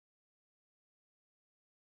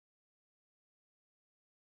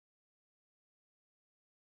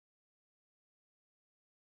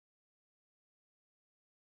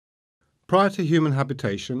Prior to human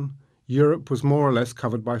habitation, Europe was more or less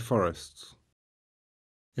covered by forests.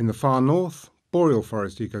 In the far north, boreal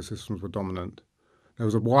forest ecosystems were dominant. There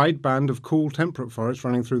was a wide band of cool temperate forest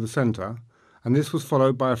running through the centre, and this was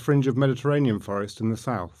followed by a fringe of Mediterranean forest in the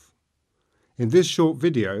south. In this short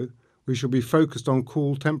video, we shall be focused on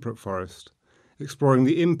cool temperate forest, exploring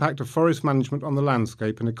the impact of forest management on the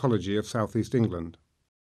landscape and ecology of southeast England.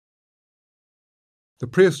 The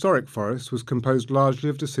prehistoric forest was composed largely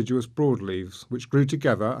of deciduous broadleaves, which grew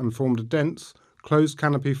together and formed a dense, closed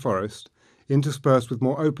canopy forest interspersed with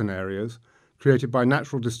more open areas created by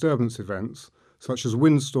natural disturbance events such as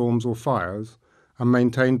windstorms or fires, and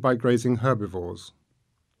maintained by grazing herbivores.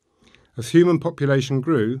 As human population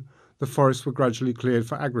grew, the forests were gradually cleared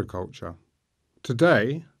for agriculture.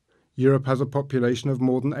 Today, Europe has a population of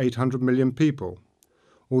more than 800 million people.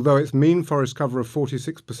 Although its mean forest cover of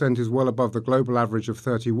 46% is well above the global average of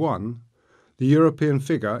 31%, the European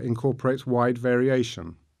figure incorporates wide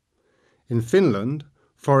variation. In Finland,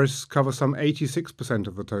 forests cover some 86%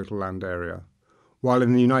 of the total land area, while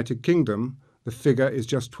in the United Kingdom, the figure is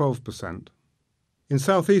just 12%. In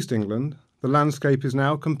southeast England, the landscape is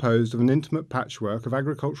now composed of an intimate patchwork of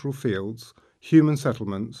agricultural fields, human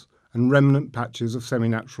settlements, and remnant patches of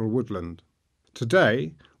semi-natural woodland.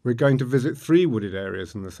 Today, we're going to visit 3 wooded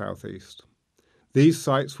areas in the southeast. These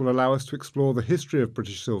sites will allow us to explore the history of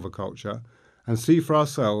British silviculture and see for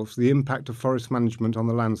ourselves the impact of forest management on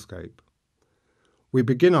the landscape. We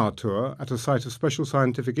begin our tour at a site of special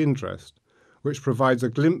scientific interest, which provides a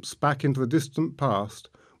glimpse back into the distant past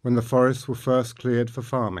when the forests were first cleared for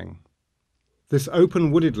farming. This open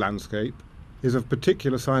wooded landscape is of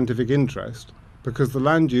particular scientific interest because the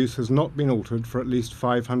land use has not been altered for at least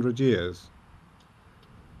 500 years.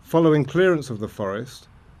 Following clearance of the forest,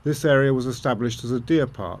 this area was established as a deer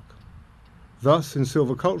park. Thus, in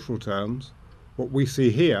silvicultural terms, what we see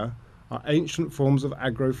here are ancient forms of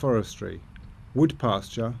agroforestry, wood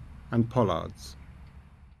pasture and pollards.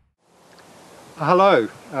 Hello,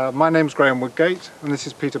 my name's Graham Woodgate and this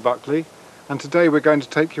is Peter Buckley, and today we're going to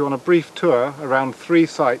take you on a brief tour around 3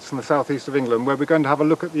 sites in the southeast of England where we're going to have a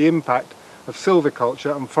look at the impact of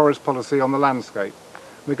silviculture and forest policy on the landscape.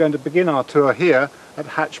 We're going to begin our tour here at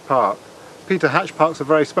Hatch Park. Peter, Hatch Park's a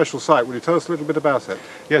very special site. Will you tell us a little bit about it?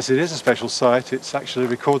 Yes, it is a special site. It's actually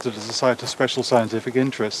recorded as a site of special scientific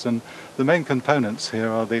interest, and the main components here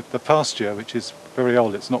are the pasture, which is very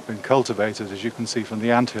old. It's not been cultivated, as you can see from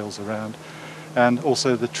the anthills around, and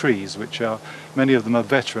also the trees, which are, many of them are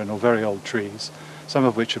veteran or very old trees, some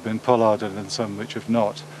of which have been pollarded and some which have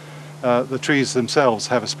not. The trees themselves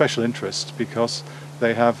have a special interest because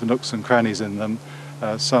they have nooks and crannies in them,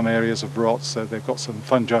 some areas of rot, so they've got some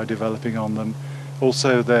fungi developing on them.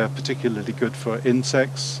 Also, they're particularly good for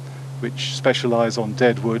insects, which specialise on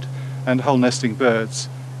dead wood, and hole nesting birds.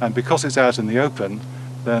 And because it's out in the open,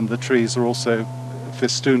 then the trees are also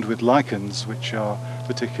festooned with lichens, which are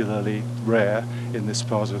particularly rare in this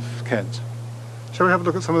part of Kent. Shall we have a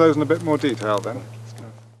look at some of those in a bit more detail then?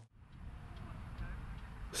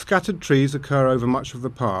 Scattered trees occur over much of the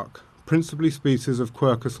park, principally species of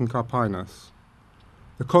Quercus and Carpinus.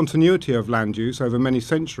 The continuity of land use over many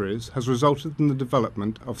centuries has resulted in the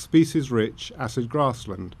development of species-rich acid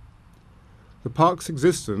grassland. The park's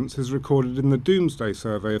existence is recorded in the Domesday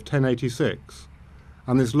Survey of 1086,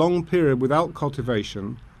 and this long period without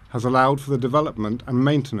cultivation has allowed for the development and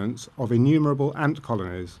maintenance of innumerable ant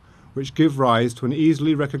colonies, which give rise to an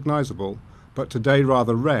easily recognisable, but today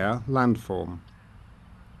rather rare, landform.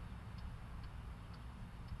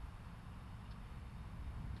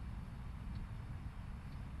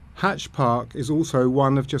 Hatch Park is also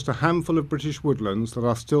one of just a handful of British woodlands that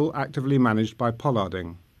are still actively managed by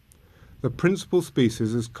pollarding. The principal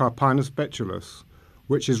species is Carpinus betulus,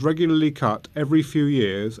 which is regularly cut every few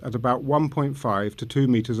years at about 1.5 to 2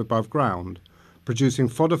 metres above ground, producing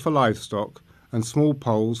fodder for livestock and small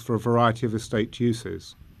poles for a variety of estate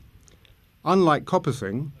uses. Unlike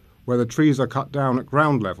coppicing, where the trees are cut down at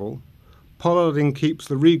ground level, pollarding keeps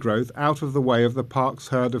the regrowth out of the way of the park's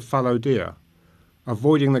herd of fallow deer,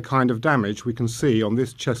 avoiding the kind of damage we can see on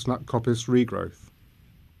this chestnut coppice regrowth.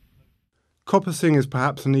 Coppicing is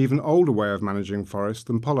perhaps an even older way of managing forest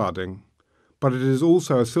than pollarding, but it is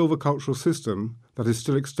also a silvicultural system that is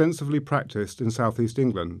still extensively practiced in southeast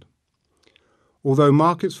England. Although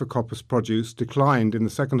markets for coppice produce declined in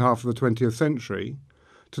the second half of the 20th century,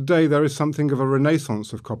 today there is something of a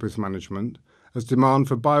renaissance of coppice management as demand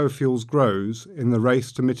for biofuels grows in the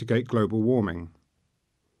race to mitigate global warming.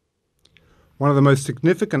 One of the most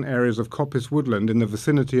significant areas of coppice woodland in the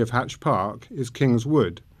vicinity of Hatch Park is King's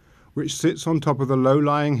Wood, which sits on top of the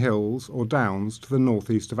low-lying hills or downs to the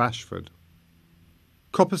northeast of Ashford.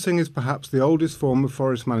 Coppicing is perhaps the oldest form of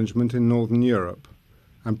forest management in Northern Europe,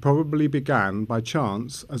 and probably began by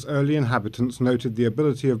chance as early inhabitants noted the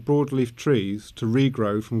ability of broadleaf trees to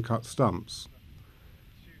regrow from cut stumps.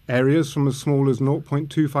 Areas from as small as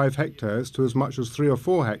 0.25 hectares to as much as 3 or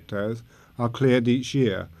 4 hectares are cleared each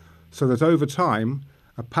year, so that over time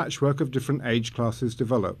a patchwork of different age classes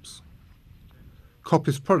develops.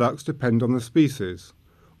 Coppice products depend on the species,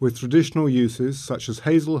 with traditional uses such as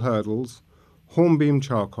hazel hurdles, hornbeam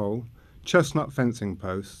charcoal, chestnut fencing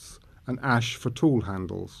posts, and ash for tool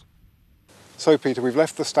handles. So Peter, we've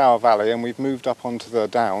left the Stour Valley and we've moved up onto the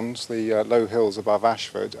downs, the low hills above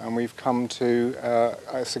Ashford, and we've come to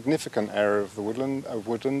a significant area of the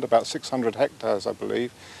woodland, about 600 hectares I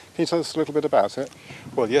believe. Can you tell us a little bit about it?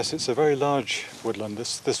 Well, yes, it's a very large woodland,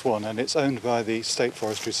 this one, and it's owned by the State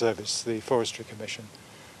Forestry Service, the Forestry Commission,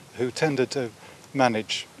 who tended to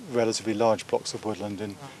manage relatively large blocks of woodland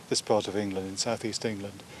in this part of England, in southeast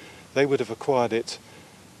England. They would have acquired it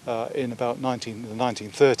in about the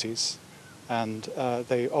 1930s, and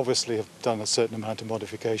they obviously have done a certain amount of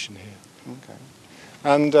modification here. Okay.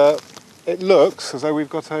 And it looks as though we've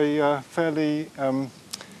got a fairly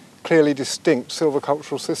clearly distinct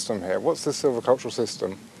silvicultural system here. What's the silvicultural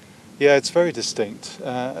system? Yeah, it's very distinct.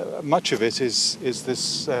 Much of it is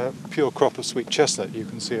this pure crop of sweet chestnut you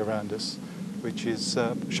can see around us, which is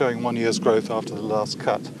showing 1 year's growth after the last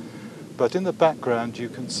cut. But in the background you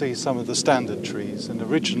can see some of the standard trees, and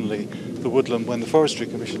originally the woodland, when the Forestry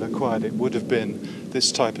Commission acquired it, would have been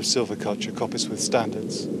this type of silviculture, coppice with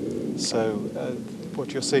standards. So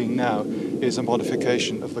what you're seeing now is a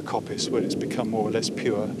modification of the coppice, where it's become more or less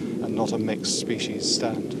pure and not a mixed species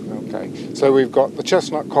stand. Okay, so we've got the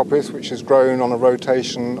chestnut coppice, which has grown on a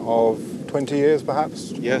rotation of 20 years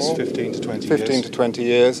perhaps? Yes, more? 15 to 20 years. 15 to 20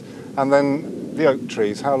 years. And then the oak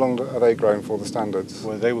trees, how long are they grown for, the standards?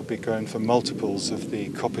 Well, they would be grown for multiples of the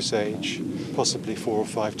coppice age, possibly 4 or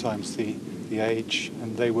 5 times the age,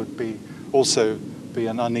 and they would also be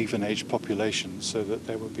an uneven age population, so that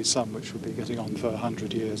there would be some which would be getting on for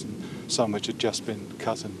 100 years and some which had just been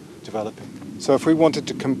cut and developing. So if we wanted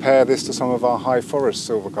to compare this to some of our high forest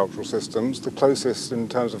silvicultural systems, the closest in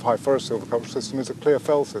terms of high forest silvicultural system is a clear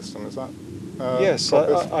fell system, is that? Yes,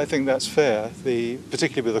 I think that's fair.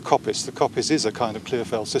 Particularly with the coppice is a kind of clear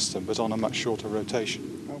fell system, but on a much shorter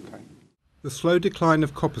rotation. Okay. The slow decline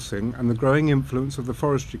of coppicing and the growing influence of the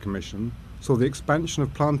Forestry Commission saw the expansion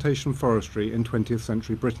of plantation forestry in 20th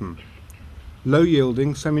century Britain.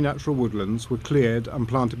 Low-yielding semi-natural woodlands were cleared and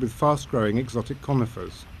planted with fast-growing exotic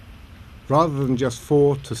conifers. Rather than just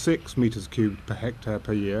 4 to 6 metres cubed per hectare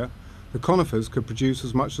per year, the conifers could produce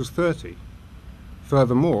as much as 30.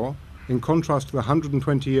 Furthermore, in contrast to the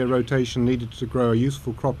 120-year rotation needed to grow a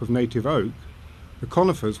useful crop of native oak, the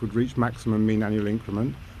conifers would reach maximum mean annual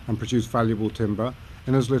increment and produce valuable timber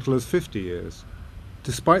in as little as 50 years.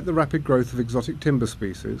 Despite the rapid growth of exotic timber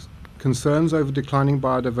species, concerns over declining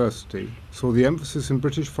biodiversity saw the emphasis in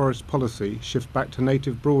British forest policy shift back to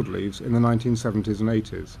native broadleaves in the 1970s and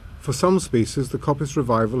 80s. For some species, the coppice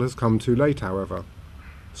revival has come too late, however.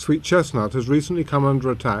 Sweet chestnut has recently come under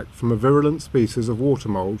attack from a virulent species of water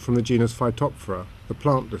mould from the genus Phytophthora, the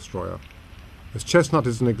plant destroyer. As chestnut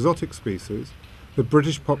is an exotic species, the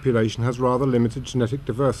British population has rather limited genetic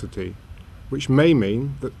diversity, which may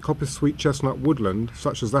mean that coppice sweet chestnut woodland,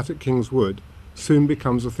 such as that at King's Wood, soon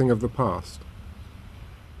becomes a thing of the past.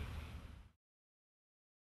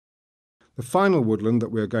 The final woodland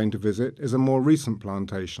that we are going to visit is a more recent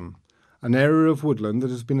plantation, an area of woodland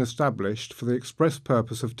that has been established for the express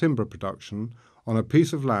purpose of timber production on a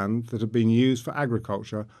piece of land that had been used for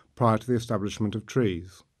agriculture prior to the establishment of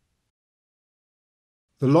trees.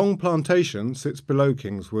 The Long Plantation sits below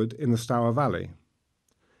Kingswood in the Stour Valley.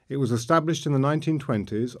 It was established in the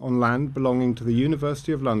 1920s on land belonging to the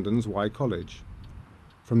University of London's Y College.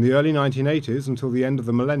 From the early 1980s until the end of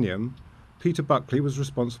the millennium, Peter Buckley was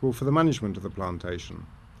responsible for the management of the plantation.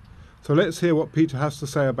 So let's hear what Peter has to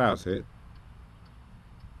say about it.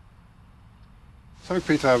 So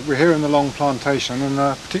Peter, we're here in the Long Plantation and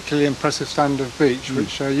a particularly impressive stand of beech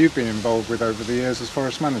which you've been involved with over the years as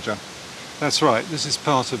forest manager. That's right, this is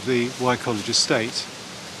part of the Y College estate,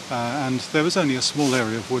 and there was only a small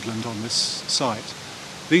area of woodland on this site.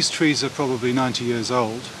 These trees are probably 90 years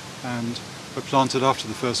old and were planted after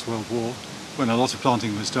the First World War, when a lot of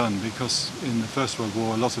planting was done, because in the First World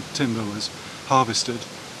War a lot of timber was harvested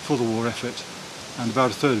for the war effort and about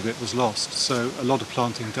a third of it was lost, so a lot of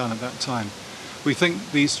planting done at that time. We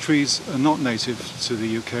think these trees are not native to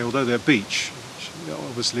the UK, although they're beech, which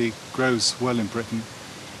obviously grows well in Britain.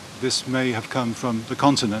 This may have come from the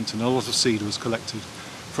continent, and a lot of seed was collected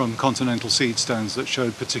from continental seed stands that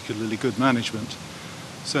showed particularly good management.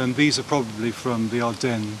 So, and these are probably from the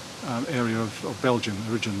Ardennes area of Belgium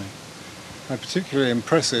originally. They're particularly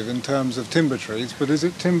impressive in terms of timber trees, but is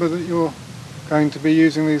it timber that you're going to be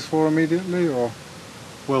using these for immediately, or?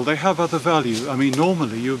 Well, they have other value. I mean,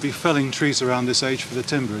 normally you would be felling trees around this age for the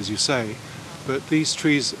timber, as you say, but these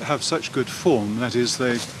trees have such good form, that is,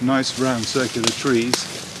 they're nice round circular trees,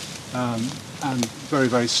 and very,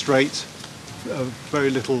 very straight, very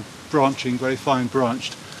little branching, very fine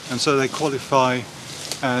branched, and so they qualify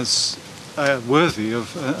as worthy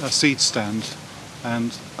of a seed stand.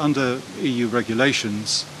 And under EU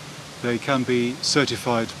regulations, they can be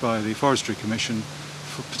certified by the Forestry Commission,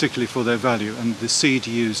 particularly for their value, and the seed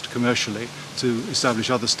used commercially to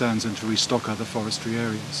establish other stands and to restock other forestry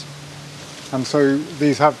areas. And so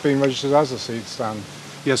these have been registered as a seed stand?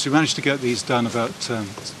 Yes, we managed to get these done about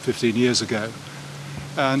 15 years ago.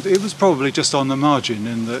 And it was probably just on the margin,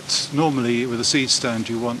 in that normally with a seed stand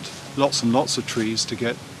you want lots and lots of trees to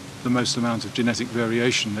get the most amount of genetic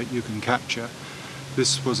variation that you can capture.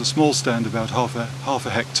 This was a small stand, about half a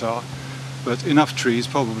hectare, but enough trees,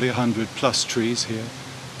 probably 100 plus trees here,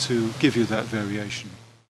 to give you that variation.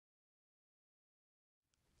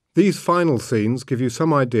 These final scenes give you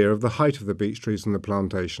some idea of the height of the beech trees in the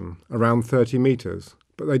plantation, around 30 metres,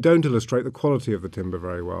 but they don't illustrate the quality of the timber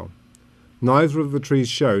very well. Neither of the trees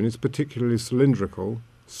shown is particularly cylindrical,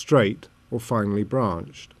 straight, or finely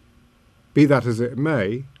branched. Be that as it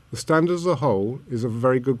may, the stand as a whole is of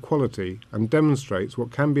very good quality and demonstrates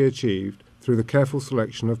what can be achieved through the careful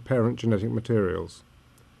selection of parent genetic materials.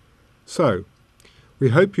 So, we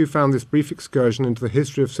hope you found this brief excursion into the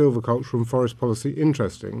history of silviculture and forest policy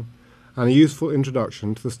interesting and a useful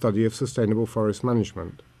introduction to the study of sustainable forest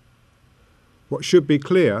management. What should be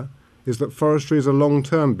clear is that forestry is a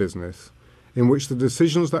long-term business in which the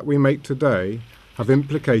decisions that we make today have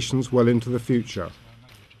implications well into the future.